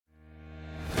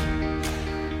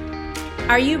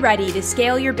Are you ready to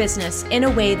scale your business in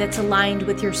a way that's aligned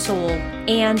with your soul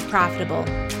and profitable?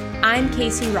 I'm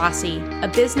Casey Rossi, a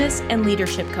business and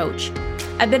leadership coach.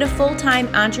 I've been a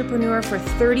full-time entrepreneur for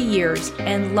 30 years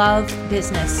and love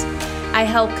business. I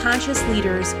help conscious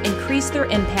leaders increase their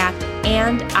impact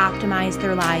and optimize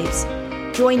their lives.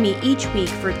 Join me each week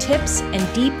for tips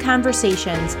and deep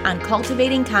conversations on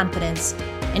cultivating confidence,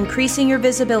 increasing your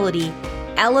visibility,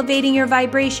 elevating your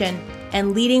vibration,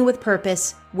 and leading with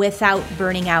purpose without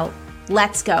burning out.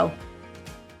 Let's go.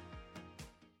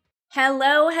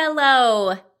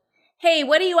 Hello. Hey,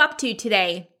 what are you up to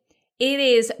today? It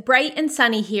is bright and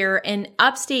sunny here in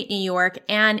upstate New York,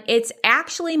 and it's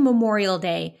actually Memorial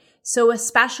Day. So a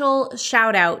special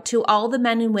shout out to all the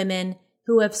men and women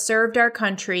who have served our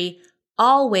country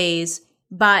always,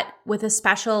 but with a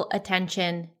special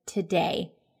attention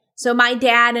today. So my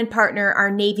dad and partner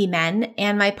are Navy men,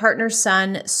 and my partner's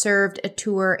son served a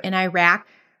tour in Iraq.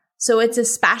 So it's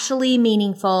especially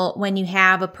meaningful when you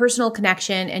have a personal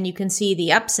connection and you can see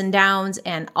the ups and downs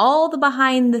and all the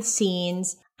behind the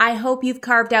scenes. I hope you've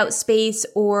carved out space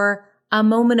or a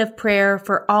moment of prayer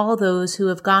for all those who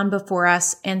have gone before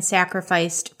us and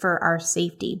sacrificed for our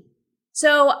safety.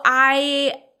 So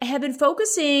I have been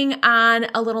focusing on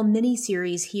a little mini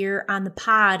series here on the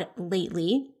pod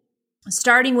lately,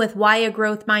 starting with why a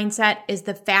growth mindset is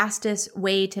the fastest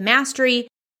way to mastery.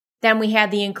 Then we had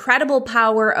the incredible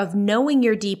power of knowing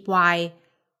your deep why,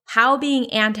 how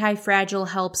being anti-fragile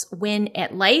helps win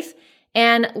at life,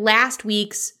 and last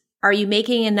week's, are you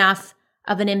making enough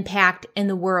of an impact in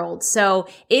the world? So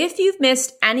if you've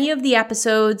missed any of the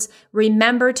episodes,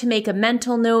 remember to make a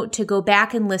mental note to go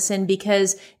back and listen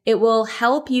because it will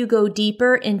help you go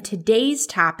deeper in today's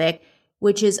topic,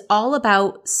 which is all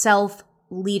about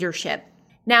self-leadership.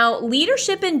 Now,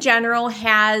 leadership in general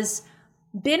has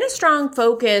been a strong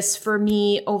focus for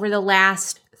me over the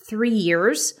last 3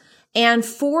 years, and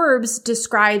Forbes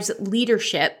describes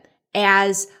leadership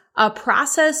as a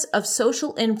process of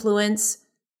social influence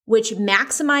which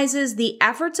maximizes the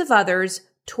efforts of others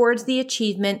towards the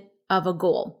achievement of a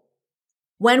goal.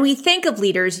 When we think of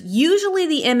leaders, usually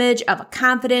the image of a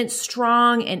confident,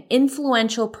 strong, and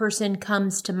influential person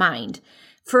comes to mind.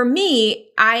 For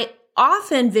me, I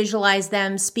often visualize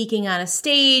them speaking on a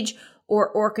stage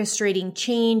or orchestrating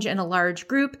change in a large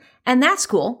group, and that's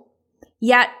cool.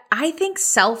 Yet, I think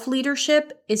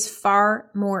self-leadership is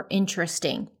far more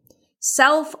interesting.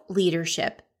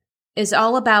 Self-leadership is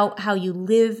all about how you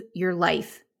live your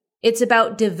life. It's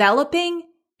about developing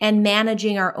and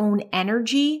managing our own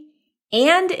energy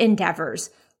and endeavors,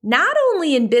 not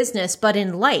only in business, but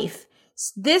in life.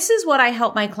 This is what I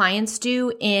help my clients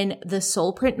do in the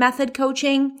Soulprint Method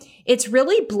coaching. It's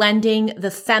really blending the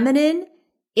feminine,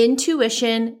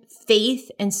 intuition, faith,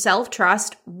 and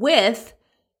self-trust with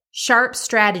sharp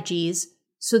strategies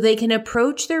so they can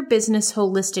approach their business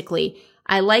holistically.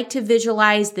 I like to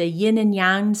visualize the yin and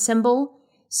yang symbol.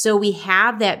 So we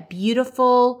have that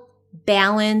beautiful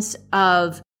balance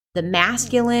of the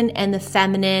masculine and the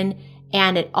feminine,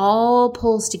 and it all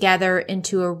pulls together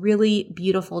into a really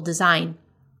beautiful design.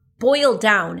 Boiled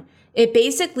down, it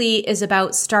basically is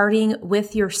about starting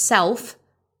with yourself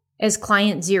as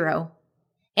client zero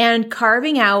and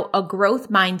carving out a growth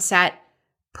mindset,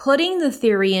 putting the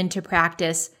theory into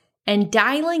practice, and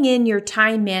dialing in your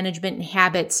time management and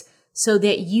habits so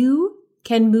that you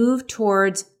can move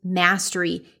towards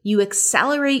mastery. You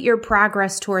accelerate your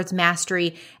progress towards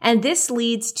mastery, and this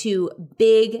leads to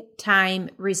big time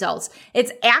results.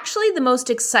 It's actually the most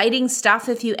exciting stuff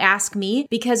if you ask me,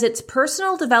 because it's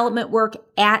personal development work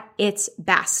at its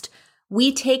best.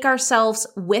 We take ourselves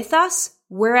with us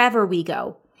wherever we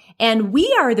go, and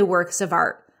we are the works of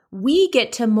art. We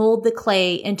get to mold the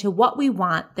clay into what we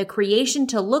want the creation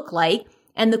to look like,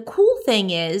 and the cool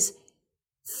thing is,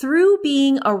 through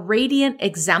being a radiant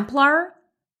exemplar,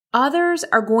 others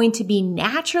are going to be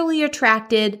naturally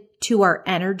attracted to our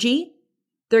energy.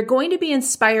 They're going to be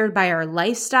inspired by our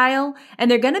lifestyle, and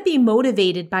they're going to be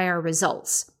motivated by our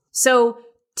results. So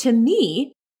to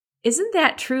me, isn't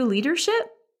that true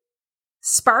leadership?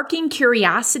 Sparking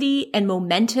curiosity and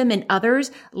momentum in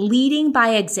others, leading by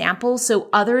example so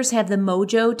others have the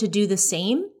mojo to do the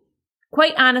same.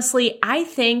 Quite honestly, I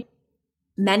think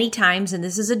many times, and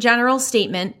this is a general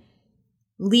statement,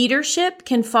 leadership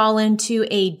can fall into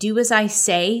a do as I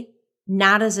say,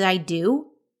 not as I do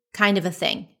kind of a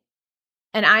thing.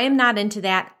 And I am not into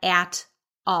that at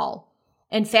all.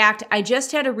 In fact, I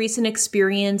just had a recent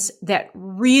experience that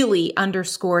really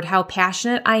underscored how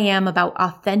passionate I am about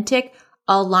authentic,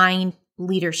 aligned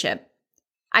leadership.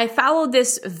 I followed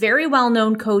this very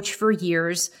well-known coach for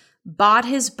years, bought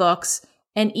his books,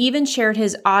 and even shared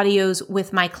his audios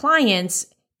with my clients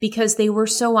because they were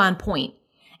so on point.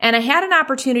 And I had an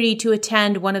opportunity to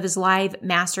attend one of his live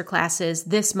masterclasses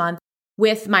this month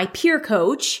with my peer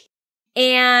coach,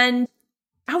 and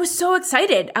I was so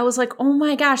excited. I was like, oh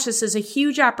my gosh, this is a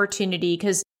huge opportunity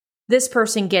because this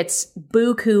person gets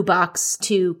buku bucks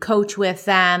to coach with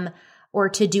them or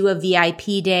to do a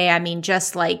VIP day. I mean,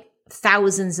 just like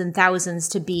thousands and thousands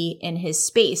to be in his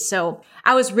space. So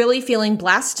I was really feeling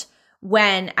blessed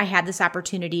when I had this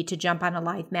opportunity to jump on a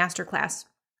live masterclass.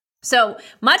 So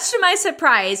much to my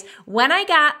surprise, when I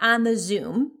got on the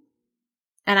Zoom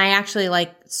and I actually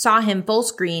saw him full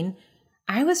screen,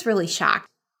 I was really shocked.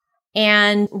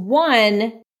 And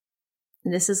one,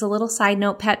 this is a little side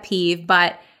note pet peeve,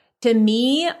 but to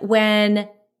me, when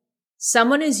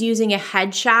someone is using a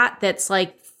headshot that's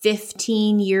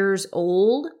 15 years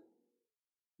old,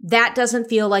 that doesn't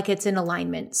feel like it's in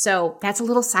alignment. So that's a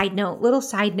little side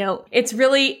note. It's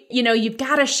really, you've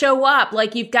got to show up.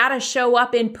 You've got to show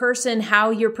up in person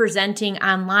how you're presenting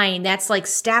online. That's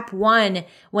step one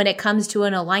when it comes to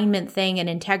an alignment thing and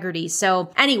integrity.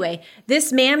 So anyway,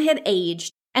 this man had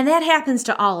aged, and that happens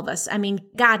to all of us. I mean,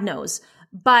 God knows.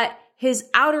 But his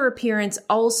outer appearance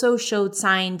also showed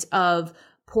signs of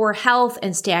poor health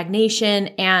and stagnation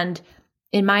and,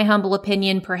 in my humble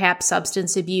opinion, perhaps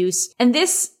substance abuse. And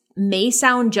this may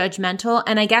sound judgmental,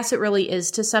 and I guess it really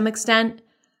is to some extent,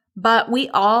 but we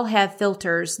all have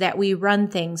filters that we run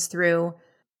things through,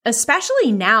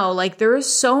 especially now. There are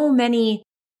so many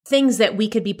things that we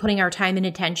could be putting our time and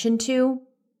attention to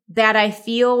that I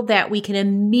feel that we can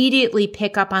immediately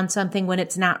pick up on something when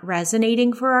it's not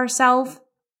resonating for ourselves.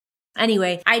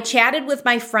 Anyway, I chatted with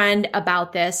my friend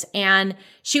about this, and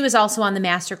she was also on the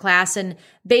masterclass. And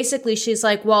basically she's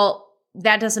like, well,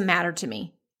 that doesn't matter to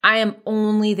me. I am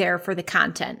only there for the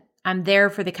content. I'm there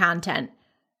for the content.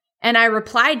 And I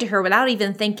replied to her without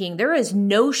even thinking, there is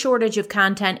no shortage of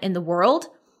content in the world.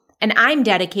 And I'm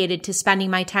dedicated to spending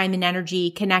my time and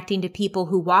energy connecting to people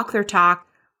who walk their talk,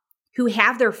 who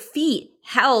have their feet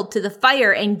held to the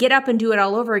fire and get up and do it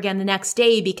all over again the next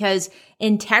day because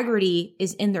integrity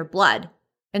is in their blood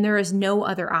and there is no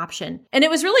other option. And it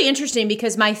was really interesting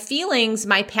because my feelings,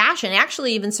 my passion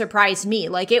actually even surprised me.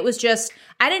 It was just,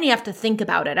 I didn't even have to think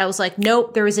about it. I was like,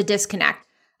 nope, there is a disconnect.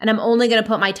 And I'm only going to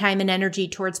put my time and energy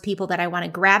towards people that I want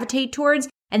to gravitate towards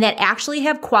and that actually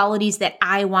have qualities that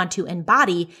I want to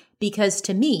embody, because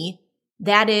to me,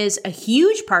 that is a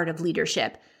huge part of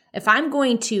leadership. If I'm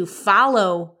going to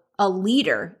follow a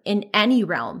leader in any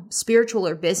realm, spiritual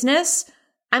or business,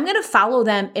 I'm going to follow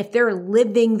them if they're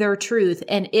living their truth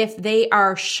and if they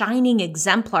are shining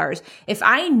exemplars. If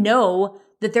I know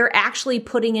that they're actually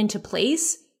putting into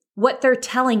place what they're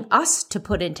telling us to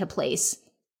put into place,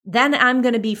 then I'm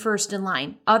going to be first in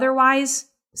line. Otherwise,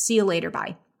 see you later,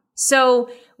 bye. So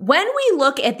when we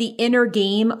look at the inner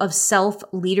game of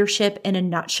self-leadership in a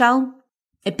nutshell,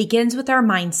 it begins with our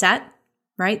mindset,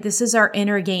 right? This is our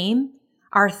inner game.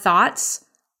 Our thoughts,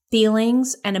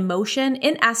 feelings, and emotion,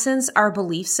 in essence, our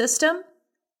belief system.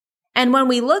 And when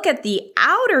we look at the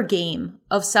outer game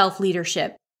of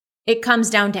self-leadership, it comes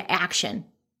down to action.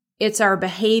 It's our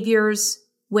behaviors,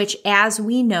 which, as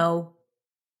we know,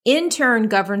 in turn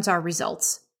governs our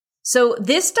results. So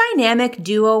this dynamic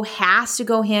duo has to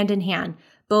go hand in hand,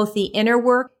 both the inner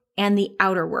work and the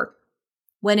outer work.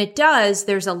 When it does,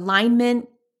 there's alignment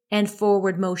and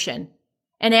forward motion.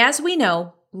 And as we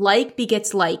know, like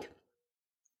begets like.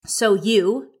 So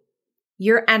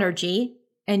your energy,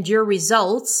 and your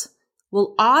results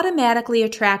will automatically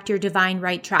attract your divine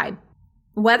right tribe.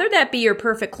 Whether that be your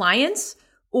perfect clients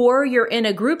or you're in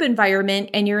a group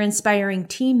environment and you're inspiring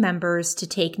team members to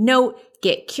take note,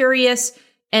 get curious,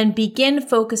 and begin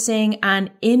focusing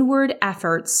on inward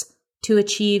efforts to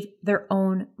achieve their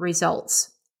own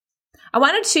results. I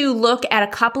wanted to look at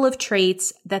a couple of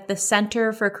traits that the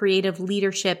Center for Creative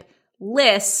Leadership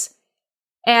lists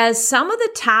as some of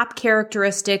the top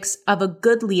characteristics of a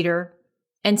good leader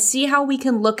and see how we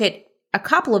can look at a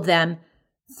couple of them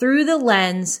through the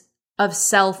lens of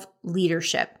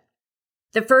self-leadership.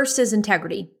 The first is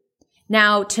integrity.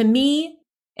 Now, to me,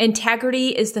 integrity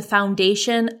is the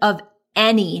foundation of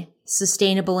any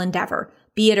sustainable endeavor,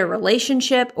 be it a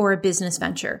relationship or a business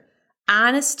venture.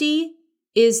 Honesty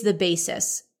is the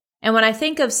basis. And when I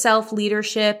think of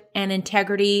self-leadership and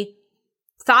integrity,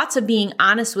 thoughts of being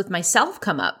honest with myself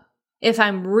come up. If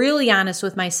I'm really honest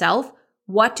with myself,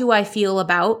 what do I feel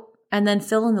about? And then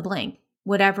fill in the blank,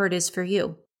 whatever it is for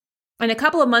you. And a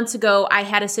couple of months ago, I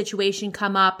had a situation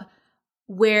come up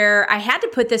where I had to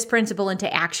put this principle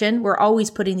into action. We're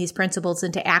always putting these principles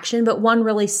into action, but one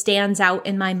really stands out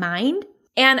in my mind.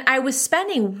 And I was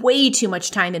spending way too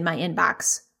much time in my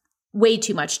inbox, way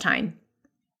too much time.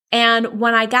 And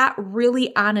when I got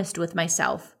really honest with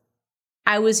myself,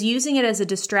 I was using it as a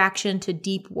distraction to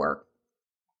deep work.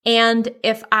 And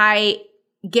if I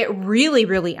get really,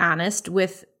 really honest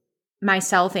with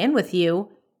myself and with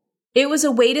you, it was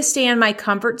a way to stay in my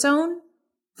comfort zone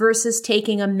versus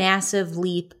taking a massive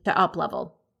leap to up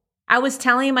level. I was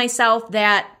telling myself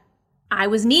that I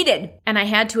was needed and I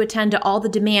had to attend to all the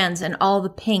demands and all the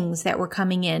pings that were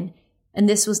coming in. And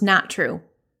this was not true.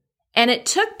 And it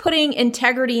took putting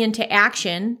integrity into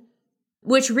action,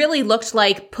 which really looked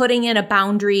like putting in a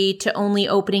boundary to only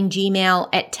opening Gmail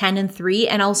at 10 and 3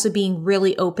 and also being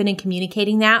really open and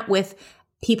communicating that with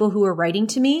people who are writing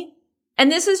to me. And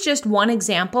this is just one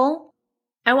example.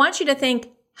 I want you to think,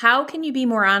 how can you be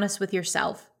more honest with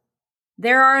yourself?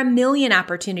 There are a million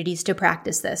opportunities to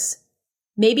practice this.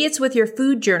 Maybe it's with your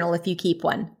food journal if you keep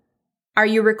one. Are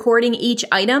you recording each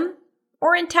item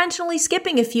or intentionally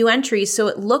skipping a few entries so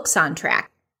it looks on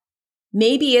track?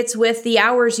 Maybe it's with the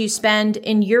hours you spend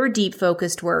in your deep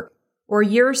focused work or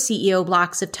your CEO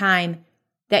blocks of time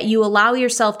that you allow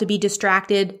yourself to be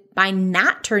distracted by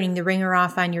not turning the ringer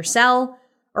off on your cell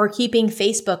or keeping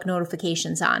Facebook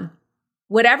notifications on.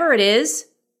 Whatever it is,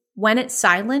 when it's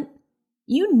silent,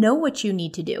 you know what you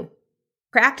need to do.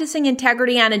 Practicing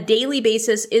integrity on a daily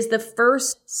basis is the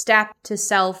first step to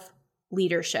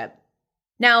self-leadership.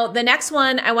 Now, the next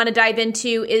one I want to dive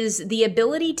into is the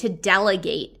ability to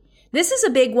delegate. This is a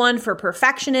big one for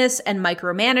perfectionists and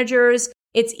micromanagers.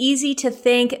 It's easy to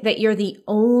think that you're the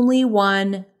only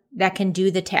one that can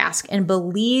do the task. And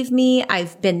believe me,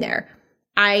 I've been there.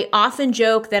 I often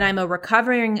joke that I'm a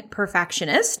recovering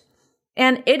perfectionist,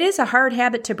 and it is a hard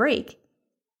habit to break.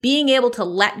 Being able to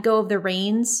let go of the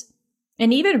reins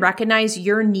and even recognize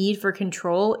your need for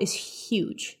control is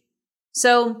huge.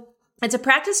 So it's a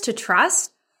practice to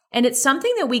trust, and it's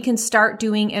something that we can start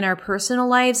doing in our personal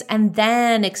lives and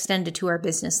then extend it to our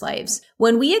business lives.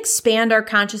 When we expand our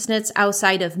consciousness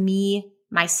outside of me,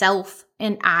 myself,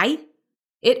 and I,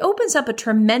 it opens up a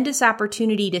tremendous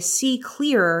opportunity to see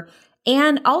clearer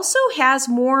and also has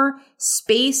more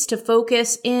space to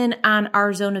focus in on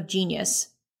our zone of genius.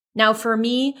 Now, for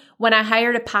me, when I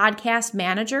hired a podcast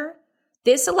manager,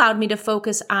 this allowed me to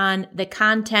focus on the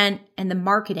content and the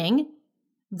marketing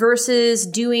versus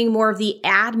doing more of the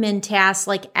admin tasks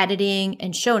like editing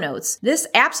and show notes. This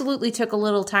absolutely took a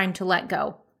little time to let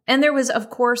go. And there was, of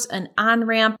course, an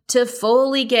on-ramp to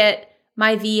fully get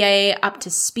my VA up to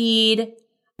speed,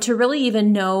 to really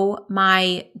even know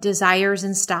my desires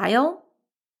and style.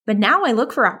 But now I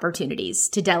look for opportunities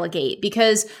to delegate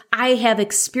because I have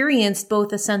experienced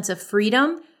both a sense of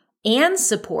freedom and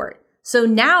support. So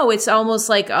now it's almost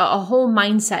like a whole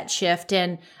mindset shift.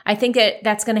 And I think that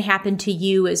that's going to happen to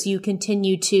you as you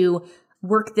continue to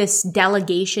work this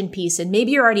delegation piece. And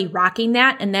maybe you're already rocking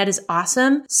that, and that is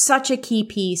awesome. Such a key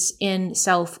piece in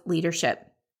self-leadership.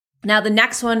 Now, the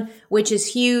next one, which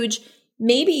is huge,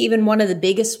 maybe even one of the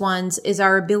biggest ones, is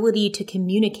our ability to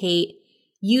communicate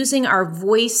using our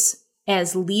voice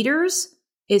as leaders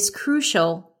is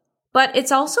crucial, but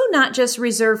it's also not just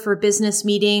reserved for business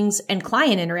meetings and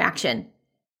client interaction.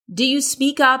 Do you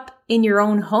speak up in your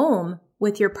own home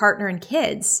with your partner and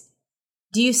kids?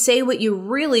 Do you say what you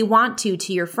really want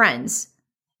to your friends?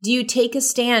 Do you take a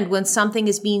stand when something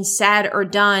is being said or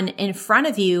done in front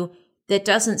of you that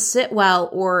doesn't sit well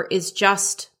or is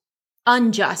just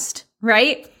unjust,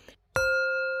 right?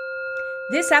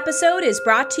 This episode is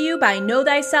brought to you by Know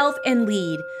Thyself and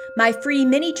Lead, my free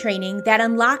mini training that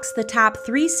unlocks the top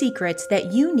 3 secrets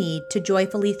that you need to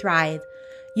joyfully thrive.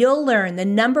 You'll learn the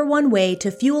 #1 way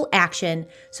to fuel action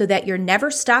so that you're never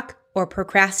stuck or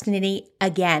procrastinate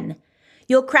again.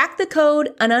 You'll crack the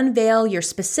code and unveil your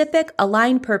specific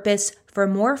aligned purpose for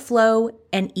more flow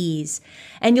and ease.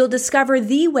 And you'll discover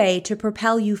the way to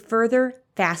propel you further,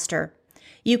 faster.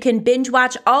 You can binge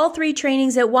watch all 3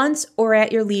 trainings at once or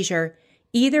at your leisure.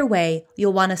 Either way,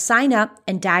 you'll want to sign up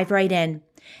and dive right in.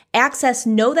 Access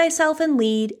Know Thyself and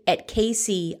Lead at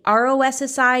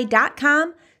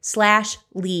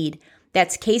kcrossi.com/lead.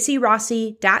 That's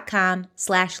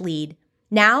kcrossi.com/lead.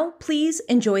 Now, please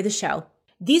enjoy the show.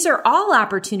 These are all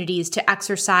opportunities to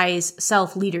exercise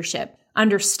self-leadership,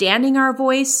 understanding our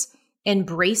voice,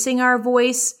 embracing our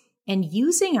voice, and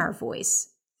using our voice.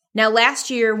 Now, last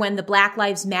year when the Black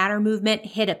Lives Matter movement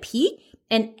hit a peak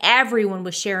and everyone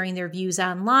was sharing their views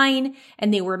online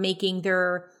and they were making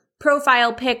their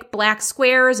profile pic black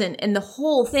squares and the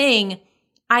whole thing,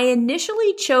 I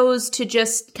initially chose to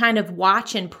just kind of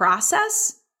watch and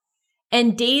process.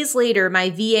 And days later, my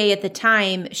VA at the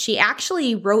time, she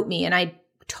actually wrote me, and I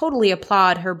totally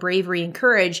applaud her bravery and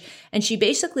courage. And she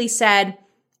basically said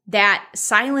that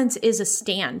silence is a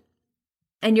stand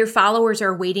and your followers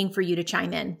are waiting for you to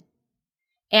chime in.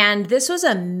 And this was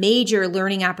a major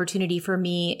learning opportunity for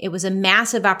me. It was a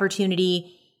massive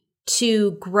opportunity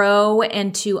to grow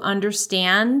and to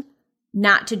understand,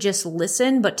 not to just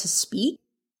listen, but to speak.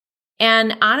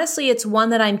 And honestly, it's one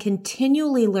that I'm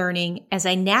continually learning as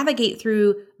I navigate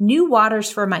through new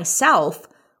waters for myself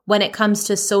when it comes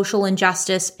to social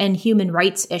injustice and human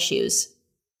rights issues.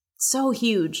 So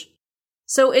huge.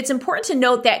 So it's important to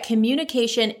note that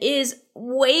communication is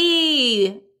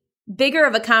way bigger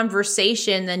of a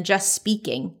conversation than just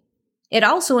speaking. It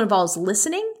also involves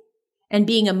listening and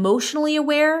being emotionally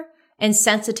aware and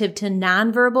sensitive to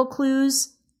nonverbal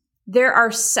clues. There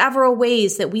are several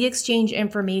ways that we exchange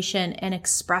information and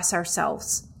express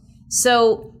ourselves.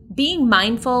 So being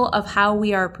mindful of how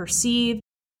we are perceived,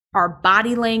 our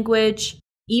body language,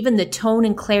 even the tone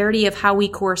and clarity of how we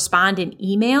correspond in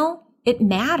email, it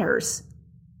matters.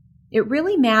 It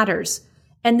really matters.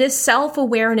 And this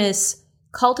self-awareness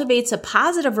cultivates a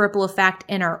positive ripple effect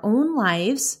in our own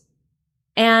lives,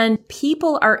 and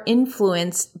people are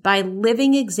influenced by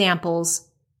living examples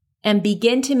and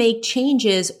begin to make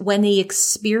changes when they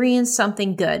experience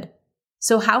something good.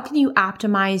 So how can you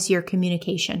optimize your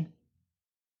communication?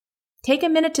 Take a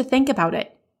minute to think about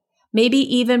it. Maybe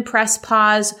even press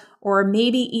pause, or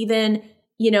maybe even,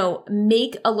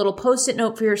 make a little Post-it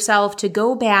note for yourself to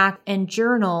go back and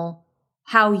journal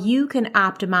how you can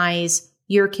optimize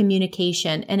your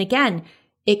communication. And again,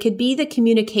 it could be the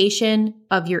communication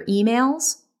of your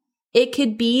emails. It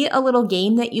could be a little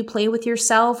game that you play with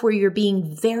yourself where you're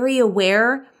being very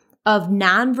aware of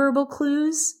nonverbal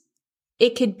clues.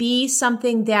 It could be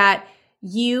something that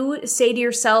you say to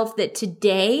yourself that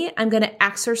today I'm going to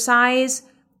exercise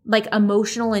like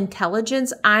emotional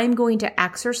intelligence. I'm going to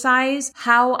exercise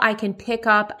how I can pick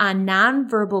up on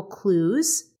nonverbal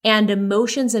clues and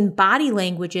emotions and body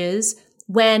languages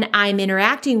when I'm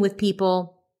interacting with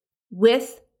people,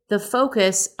 with the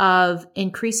focus of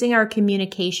increasing our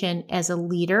communication as a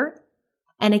leader.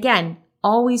 And again,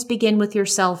 always begin with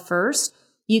yourself first.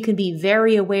 You can be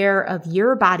very aware of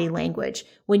your body language.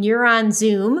 When you're on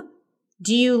Zoom,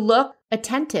 do you look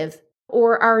attentive?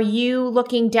 Or are you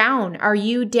looking down? Are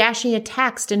you dashing a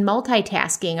text and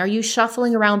multitasking? Are you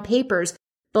shuffling around papers?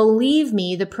 Believe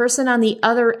me, the person on the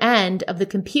other end of the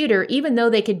computer, even though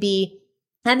they could be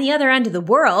on the other end of the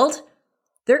world,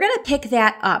 they're going to pick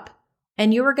that up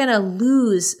and you're going to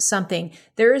lose something.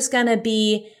 There's going to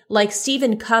be, like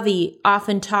Stephen Covey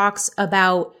often talks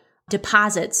about,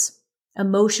 deposits,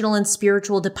 emotional and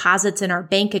spiritual deposits in our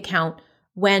bank account.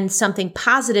 When something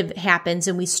positive happens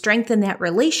and we strengthen that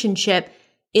relationship,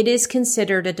 it is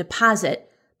considered a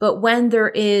deposit. But when there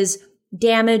is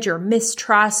damage or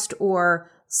mistrust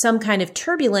or some kind of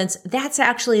turbulence, that's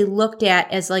actually looked at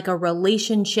as like a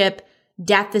relationship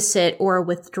deficit or a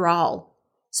withdrawal.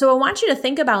 So I want you to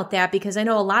think about that, because I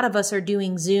know a lot of us are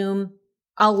doing Zoom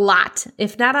a lot,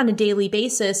 if not on a daily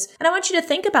basis. And I want you to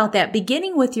think about that,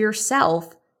 beginning with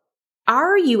yourself.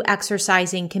 Are you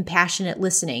exercising compassionate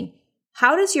listening?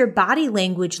 How does your body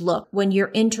language look when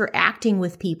you're interacting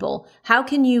with people? How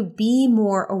can you be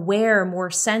more aware,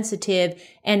 more sensitive,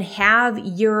 and have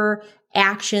your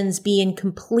actions be in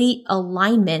complete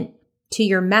alignment to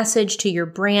your message, to your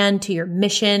brand, to your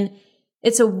mission?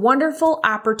 It's a wonderful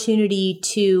opportunity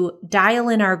to dial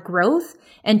in our growth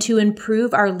and to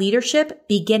improve our leadership,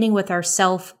 beginning with our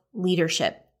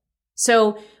self-leadership.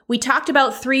 So we talked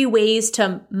about 3 ways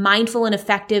to mindful and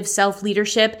effective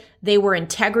self-leadership. They were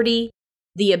integrity,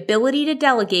 the ability to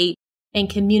delegate, and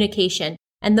communication.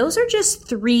 And those are just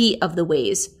 3 of the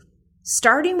ways.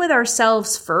 Starting with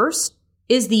ourselves first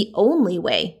is the only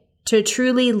way to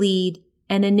truly lead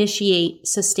and initiate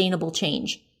sustainable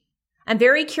change. I'm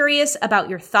very curious about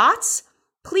your thoughts.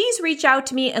 Please reach out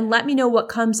to me and let me know what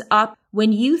comes up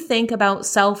when you think about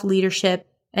self-leadership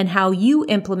and how you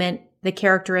implement the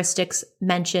characteristics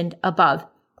mentioned above.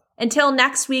 Until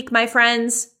next week, my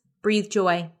friends, breathe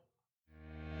joy.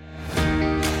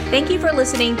 Thank you for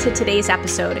listening to today's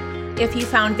episode. If you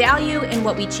found value in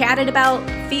what we chatted about,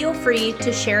 feel free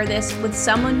to share this with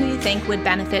someone who you think would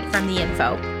benefit from the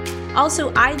info.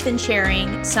 Also, I've been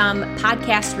sharing some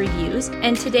podcast reviews,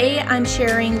 and today I'm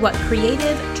sharing what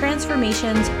Creative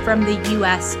Transformations from the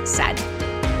US said.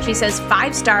 She says,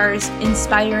 5 stars,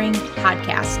 inspiring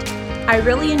podcast. I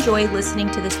really enjoy listening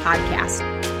to this podcast.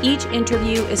 Each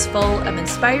interview is full of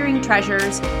inspiring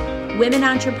treasures. Women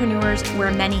entrepreneurs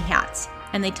wear many hats,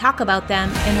 and they talk about them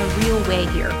in a real way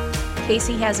here.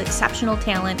 Casey has exceptional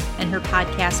talent, and her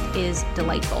podcast is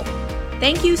delightful.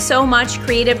 Thank you so much,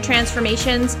 Creative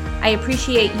Transformations. I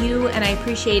appreciate you, and I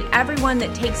appreciate everyone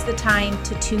that takes the time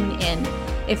to tune in.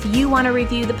 If you want to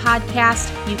review the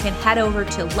podcast, you can head over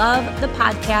to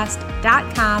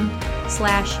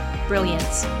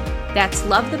lovethepodcast.com/brilliance. That's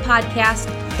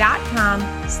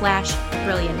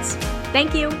lovethepodcast.com/brilliance.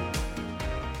 Thank you.